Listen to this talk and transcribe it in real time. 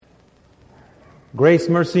Grace,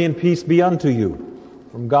 mercy, and peace be unto you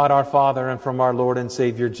from God our Father and from our Lord and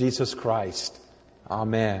Savior Jesus Christ.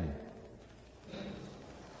 Amen.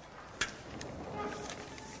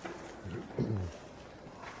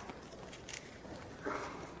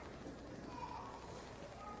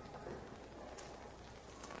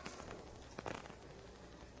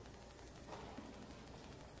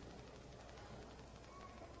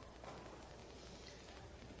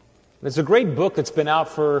 It's a great book that's been out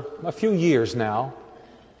for a few years now,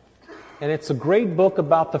 and it's a great book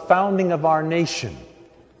about the founding of our nation.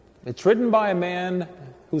 It's written by a man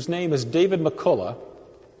whose name is David McCullough.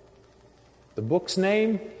 The book's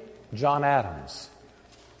name, John Adams.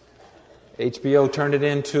 HBO turned it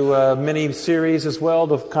into a mini-series as well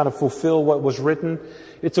to kind of fulfill what was written.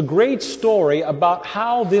 It's a great story about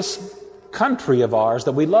how this country of ours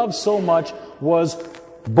that we love so much was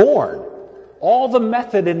born. All the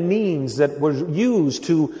method and means that were used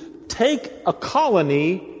to take a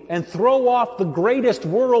colony and throw off the greatest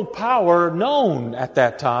world power known at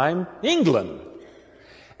that time, England.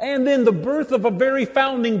 And then the birth of a very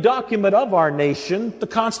founding document of our nation, the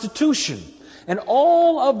Constitution. And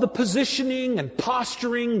all of the positioning and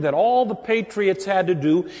posturing that all the patriots had to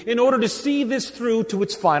do in order to see this through to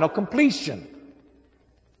its final completion.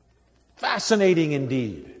 Fascinating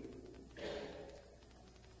indeed.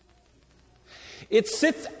 It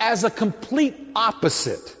sits as a complete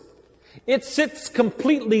opposite. It sits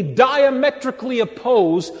completely diametrically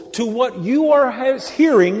opposed to what you are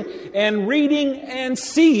hearing and reading and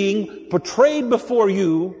seeing portrayed before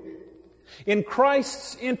you in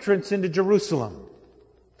Christ's entrance into Jerusalem,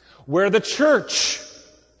 where the church,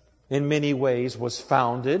 in many ways, was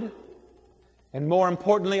founded, and more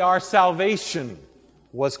importantly, our salvation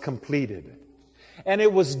was completed. And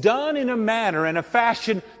it was done in a manner and a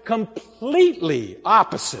fashion completely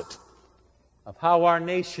opposite of how our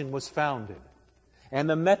nation was founded, and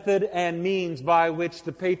the method and means by which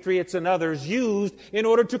the patriots and others used in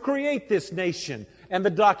order to create this nation and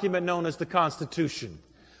the document known as the Constitution.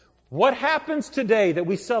 What happens today that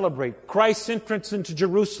we celebrate, Christ's entrance into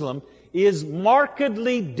Jerusalem, is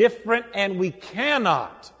markedly different, and we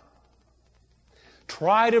cannot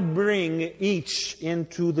try to bring each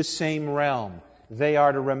into the same realm. They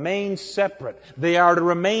are to remain separate. They are to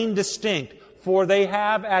remain distinct, for they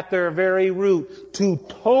have at their very root two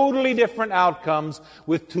totally different outcomes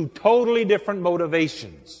with two totally different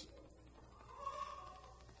motivations.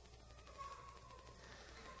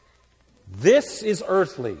 This is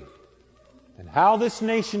earthly. And how this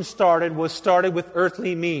nation started was started with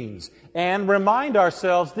earthly means. And remind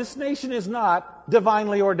ourselves, this nation is not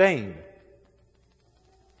divinely ordained.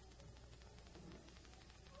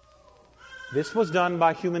 This was done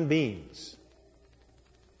by human beings.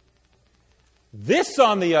 This,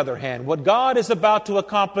 on the other hand, what God is about to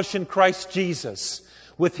accomplish in Christ Jesus,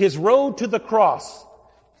 with His road to the cross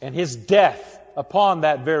and His death upon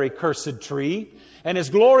that very cursed tree, and His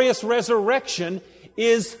glorious resurrection,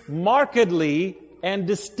 is markedly and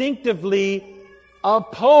distinctively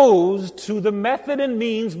opposed to the method and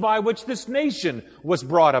means by which this nation was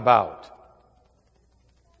brought about.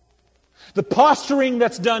 The posturing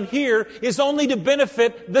that's done here is only to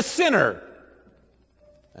benefit the sinner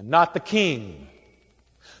and not the king.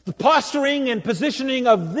 The posturing and positioning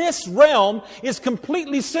of this realm is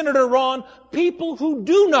completely centered around people who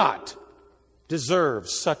do not deserve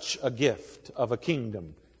such a gift of a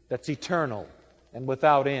kingdom that's eternal and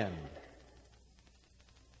without end.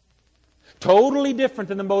 Totally different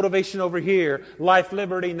than the motivation over here, life,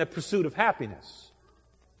 liberty, and the pursuit of happiness.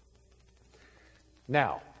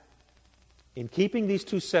 Now, in keeping these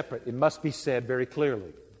two separate, it must be said very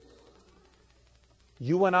clearly,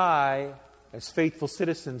 you and I, as faithful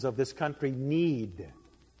citizens of this country, need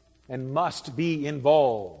and must be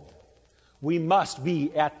involved. We must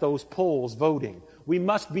be at those polls voting. We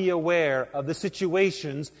must be aware of the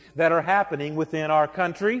situations that are happening within our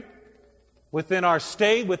country, within our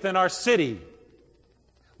state, within our city.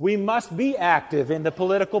 We must be active in the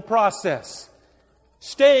political process,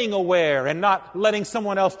 staying aware and not letting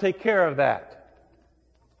someone else take care of that.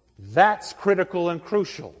 That's critical and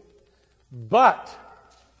crucial. But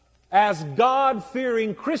as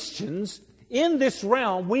God-fearing Christians in this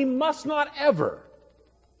realm, we must not ever,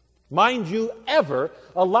 mind you, ever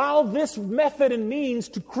allow this method and means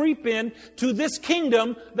to creep in to this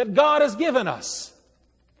kingdom that God has given us.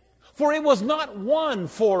 For it was not won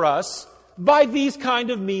for us by these kind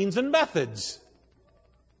of means and methods.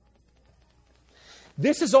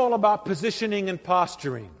 This is all about positioning and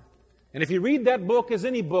posturing. And if you read that book as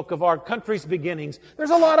any book of our country's beginnings, there's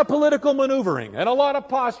a lot of political maneuvering and a lot of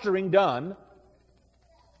posturing done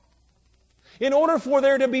in order for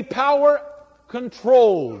there to be power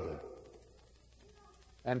controlled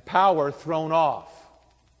and power thrown off.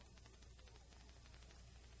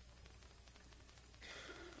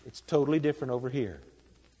 It's totally different over here.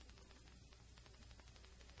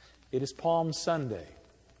 It is Palm Sunday,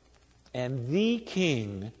 and the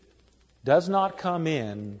King does not come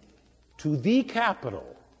in to the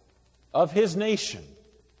capital of His nation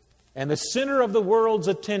and the center of the world's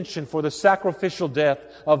attention for the sacrificial death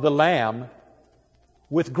of the Lamb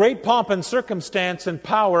with great pomp and circumstance and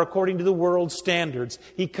power according to the world's standards.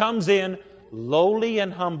 He comes in lowly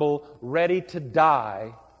and humble, ready to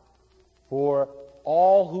die for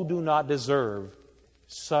all who do not deserve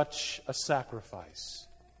such a sacrifice.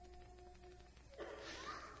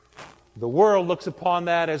 The world looks upon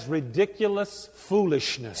that as ridiculous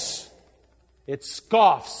foolishness. It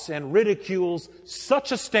scoffs and ridicules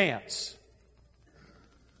such a stance.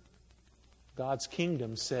 God's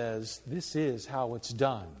kingdom says this is how it's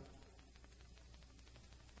done.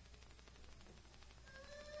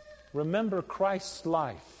 Remember Christ's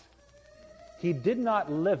life. He did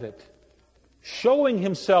not live it showing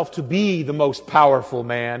Himself to be the most powerful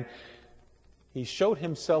man. He showed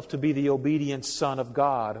Himself to be the obedient Son of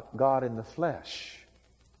God, God in the flesh.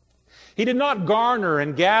 He did not garner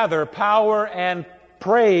and gather power and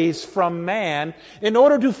praise from man in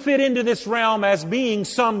order to fit into this realm as being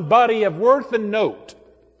somebody of worth and note.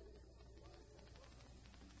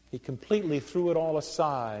 He completely threw it all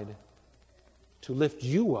aside to lift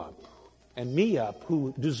you up and me up,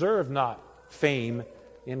 who deserve not fame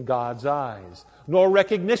in God's eyes, nor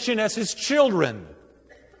recognition as His children.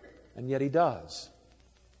 And yet He does.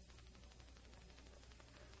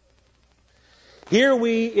 Here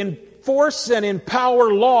we enforce and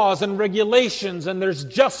empower laws and regulations, and there's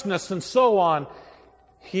justness and so on.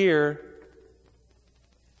 Here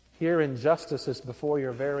injustice is before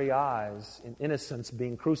your very eyes, in innocence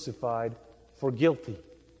being crucified for guilty.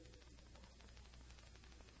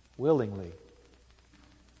 Willingly,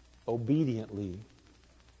 obediently,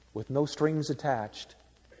 with no strings attached,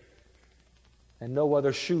 and no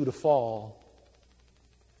other shoe to fall,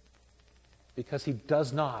 because He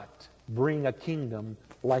does not bring a kingdom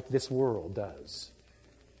like this world does.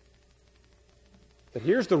 But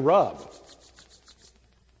here's the rub.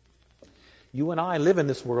 You and I live in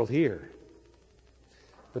this world here,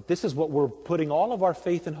 but this is what we're putting all of our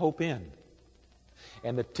faith and hope in.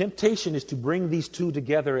 And the temptation is to bring these two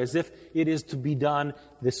together as if it is to be done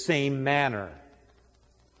the same manner.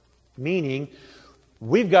 Meaning,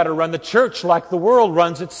 we've got to run the church like the world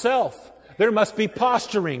runs itself. There must be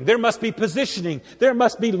posturing. There must be positioning. There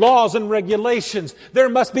must be laws and regulations. There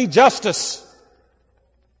must be justice.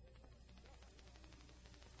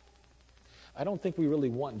 I don't think we really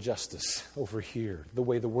want justice over here, the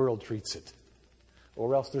way the world treats it.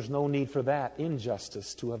 Or else there's no need for that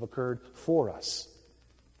injustice to have occurred for us.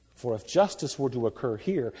 For if justice were to occur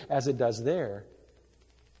here, as it does there,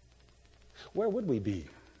 where would we be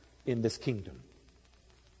in this kingdom?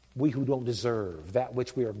 We who don't deserve that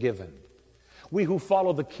which we are given. We who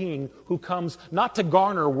follow the King who comes not to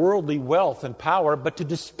garner worldly wealth and power, but to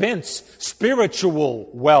dispense spiritual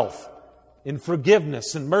wealth in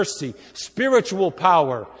forgiveness and mercy, spiritual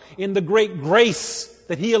power in the great grace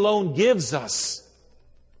that He alone gives us.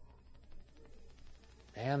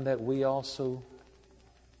 And that we also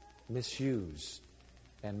misuse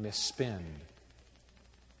and misspend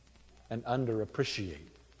and underappreciate.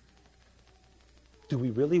 Do we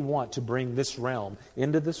really want to bring this realm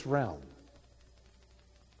into this realm?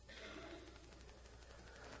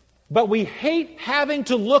 But we hate having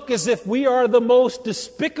to look as if we are the most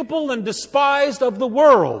despicable and despised of the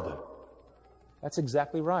world. That's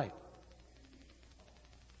exactly right.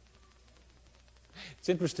 It's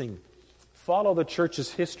interesting. Follow the church's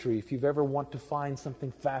history if you've ever want to find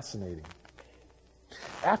something fascinating.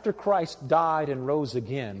 After Christ died and rose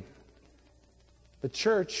again, the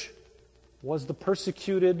church was the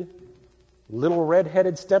persecuted little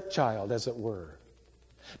red-headed stepchild, as it were.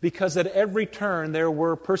 Because at every turn there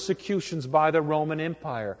were persecutions by the Roman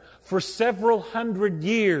Empire. For several hundred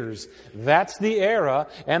years, that's the era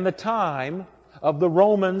and the time of the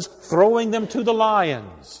Romans throwing them to the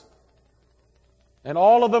lions. And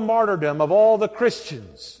all of the martyrdom of all the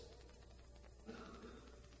Christians.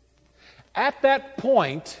 At that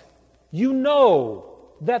point, you know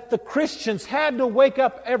that the Christians had to wake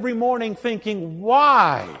up every morning thinking,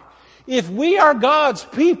 why? If we are God's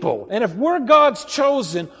people, and if we're God's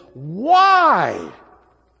chosen, why?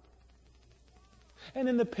 And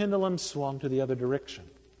then the pendulum swung to the other direction.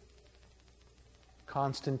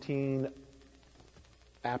 Constantine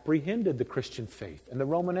apprehended the Christian faith, and the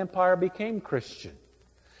Roman Empire became Christian.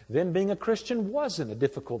 Then being a Christian wasn't a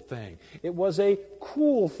difficult thing. It was a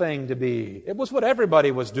cool thing to be. It was what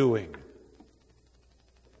everybody was doing.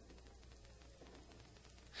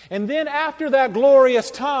 And then after that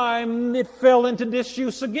glorious time, it fell into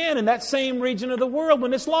disuse again in that same region of the world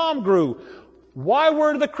when Islam grew. Why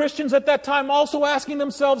were the Christians at that time also asking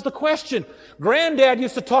themselves the question? Granddad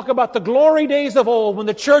used to talk about the glory days of old when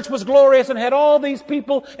the church was glorious and had all these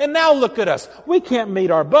people, and now look at us. We can't meet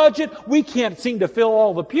our budget. We can't seem to fill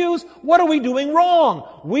all the pews. What are we doing wrong?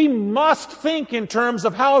 We must think in terms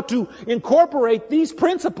of how to incorporate these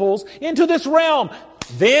principles into this realm.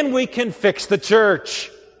 Then we can fix the church.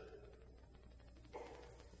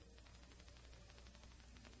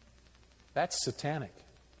 That's satanic.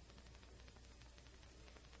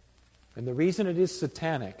 And the reason it is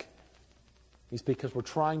satanic is because we're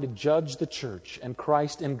trying to judge the church and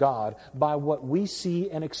Christ and God by what we see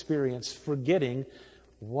and experience, forgetting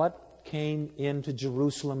what came into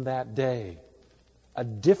Jerusalem that day. A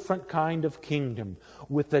different kind of kingdom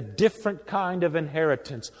with a different kind of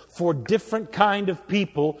inheritance for different kind of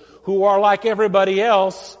people who are like everybody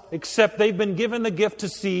else, except they've been given the gift to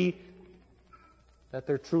see that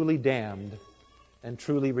they're truly damned and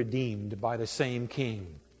truly redeemed by the same King.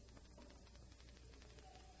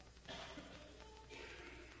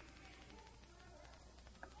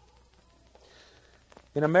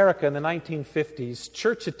 In America in the 1950s,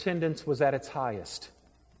 church attendance was at its highest.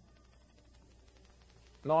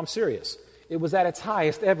 No, I'm serious. It was at its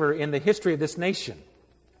highest ever in the history of this nation.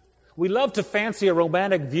 We love to fancy a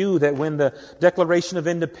romantic view that when the Declaration of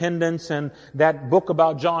Independence and that book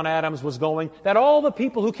about John Adams was going, that all the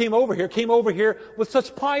people who came over here with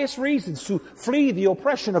such pious reasons to flee the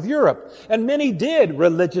oppression of Europe. And many did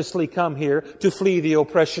religiously come here to flee the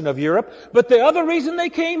oppression of Europe. But the other reason they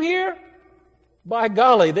came here? By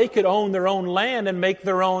golly, they could own their own land and make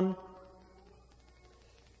their own.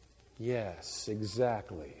 Yes,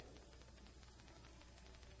 exactly.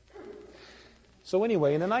 So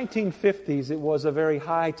anyway, in the 1950s, it was a very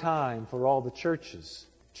high time for all the churches.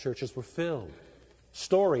 Churches were filled.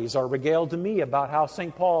 Stories are regaled to me about how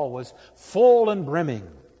St. Paul was full and brimming.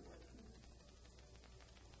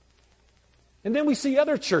 And then we see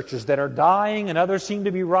other churches that are dying and others seem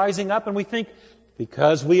to be rising up, and we think,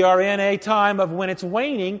 because we are in a time of when it's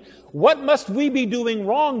waning, what must we be doing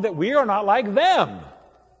wrong that we are not like them?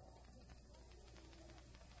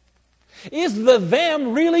 Is the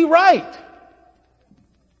them really right?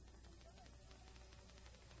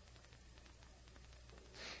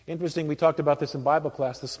 Interesting, we talked about this in Bible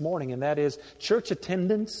class this morning, and that is church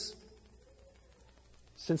attendance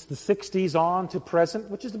since the 60s on to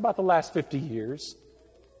present, which is about the last 50 years,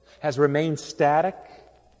 has remained static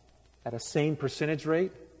at a same percentage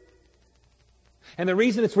rate. And the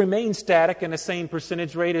reason it's remained static in the same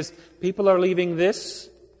percentage rate is people are leaving this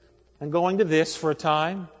and going to this for a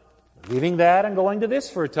time, leaving that and going to this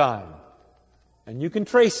for a time. And you can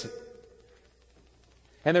trace it.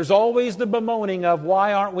 And there's always the bemoaning of,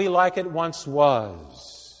 why aren't we like it once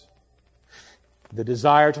was? The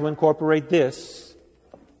desire to incorporate this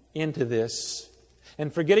into this.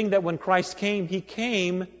 And forgetting that when Christ came, He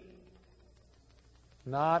came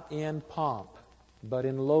not in pomp, but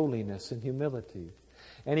in lowliness and humility.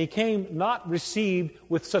 And He came not received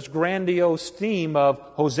with such grandiose theme of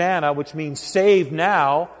Hosanna, which means save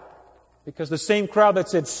now, because the same crowd that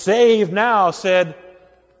said save now said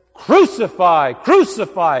crucify,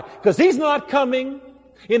 crucify, because He's not coming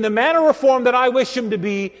in the manner or form that I wish Him to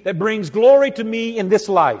be, that brings glory to me in this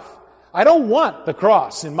life. I don't want the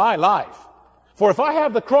cross in my life. For if I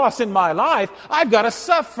have the cross in my life, I've got to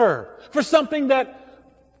suffer for something that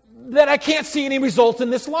I can't see any results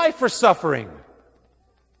in this life for suffering.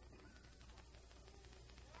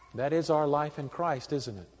 That is our life in Christ,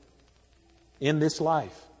 isn't it? In this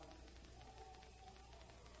life,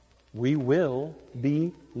 we will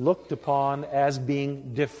be looked upon as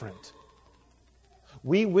being different.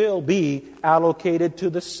 We will be allocated to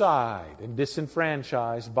the side and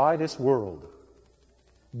disenfranchised by this world,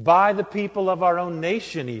 by the people of our own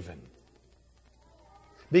nation even.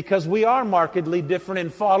 Because we are markedly different in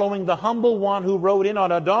following the humble one who rode in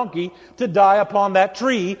on a donkey to die upon that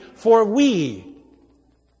tree for we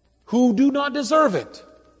who do not deserve it.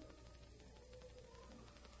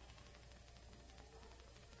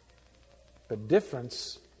 But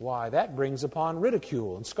difference, why, that brings upon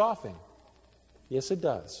ridicule and scoffing. Yes, it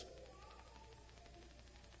does.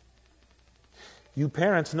 You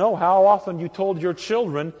parents know how often you told your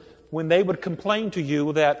children when they would complain to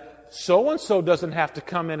you that so-and-so doesn't have to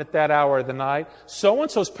come in at that hour of the night.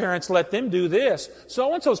 So-and-so's parents let them do this.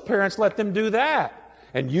 So-and-so's parents let them do that.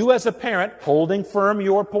 And you as a parent, holding firm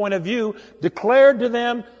your point of view, declared to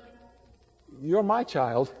them, you're my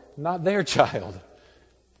child, not their child.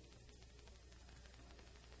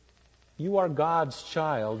 You are God's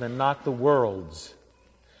child and not the world's.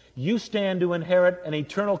 You stand to inherit an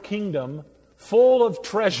eternal kingdom full of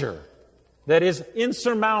treasure that is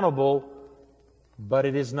insurmountable, but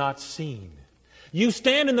it is not seen. You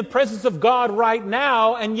stand in the presence of God right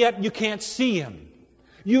now, and yet you can't see Him.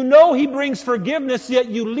 You know He brings forgiveness, yet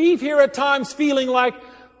you leave here at times feeling like,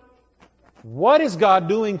 what is God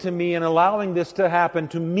doing to me and allowing this to happen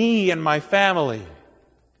to me and my family?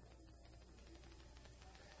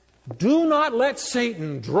 Do not let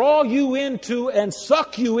Satan draw you into and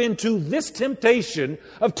suck you into this temptation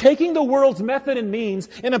of taking the world's method and means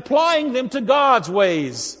and applying them to God's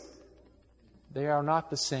ways. They are not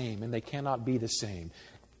the same, and they cannot be the same.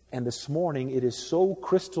 And this morning, it is so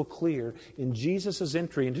crystal clear in Jesus'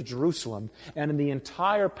 entry into Jerusalem and in the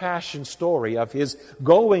entire Passion story of His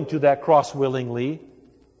going to that cross willingly,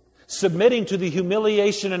 submitting to the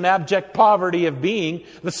humiliation and abject poverty of being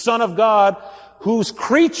the Son of God, whose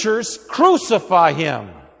creatures crucify Him.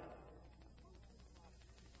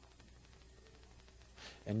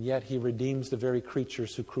 And yet He redeems the very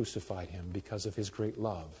creatures who crucified Him because of His great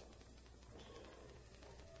love.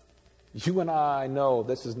 You and I know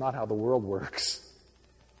this is not how the world works.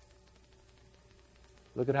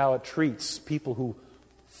 Look at how it treats people who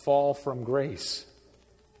fall from grace.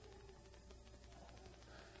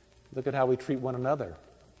 Look at how we treat one another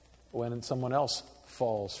when someone else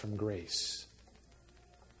falls from grace.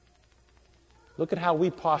 Look at how we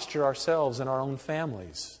posture ourselves in our own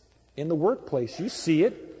families. In the workplace, you see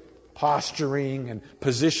it, posturing and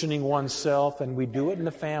positioning oneself, and we do it in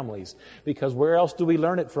the families. Because where else do we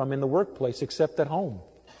learn it from in the workplace except at home?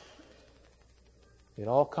 It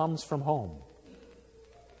all comes from home.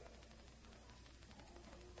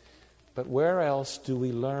 But where else do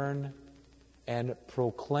we learn and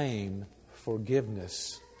proclaim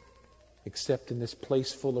forgiveness except in this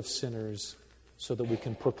place full of sinners so that we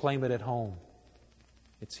can proclaim it at home?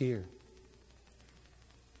 It's here.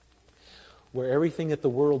 Where everything that the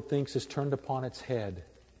world thinks is turned upon its head,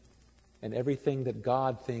 and everything that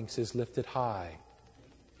God thinks is lifted high.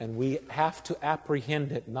 And we have to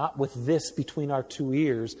apprehend it, not with this between our two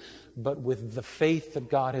ears, but with the faith that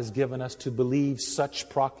God has given us to believe such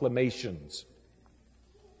proclamations.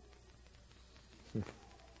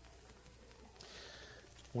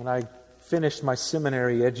 When I finished my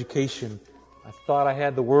seminary education, I thought I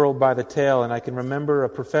had the world by the tail, and I can remember a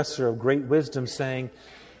professor of great wisdom saying,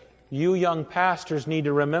 you young pastors need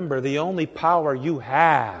to remember the only power you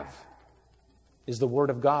have is the Word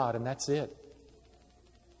of God, and that's it.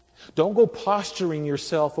 Don't go posturing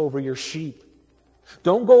yourself over your sheep.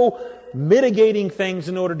 Don't go mitigating things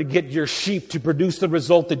in order to get your sheep to produce the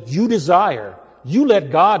result that you desire. You let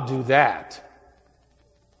God do that.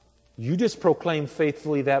 You just proclaim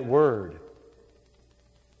faithfully that Word.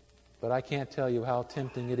 But I can't tell you how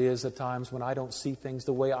tempting it is at times when I don't see things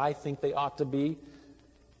the way I think they ought to be,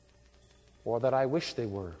 or that I wish they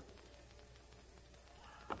were.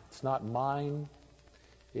 It's not mine,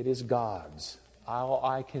 it is God's. All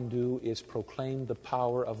I can do is proclaim the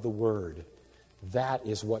power of the Word. That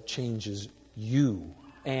is what changes you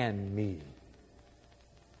and me,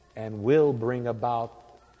 and will bring about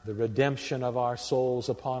the redemption of our souls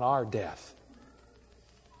upon our death.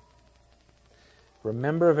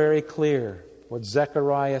 Remember very clear what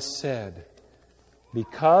Zechariah said.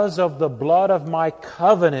 Because of the blood of my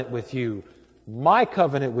covenant with you,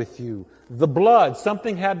 the blood,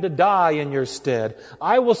 something had to die in your stead.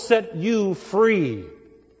 I will set you free.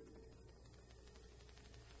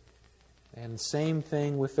 And same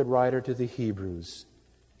thing with the writer to the Hebrews.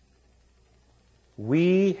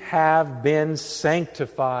 We have been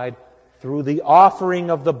sanctified through the offering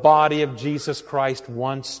of the body of Jesus Christ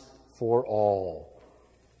once for all.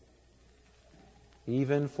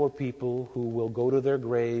 Even for people who will go to their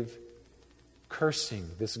grave cursing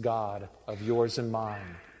this God of yours and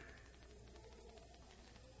mine.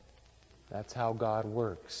 That's how God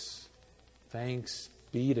works. Thanks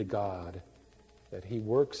be to God that He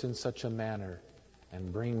works in such a manner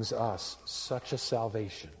and brings us such a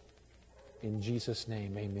salvation. In Jesus'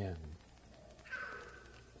 name, amen.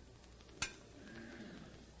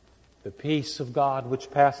 The peace of God which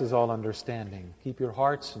passes all understanding. Keep your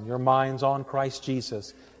hearts and your minds on Christ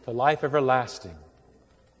Jesus to life everlasting.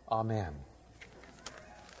 Amen.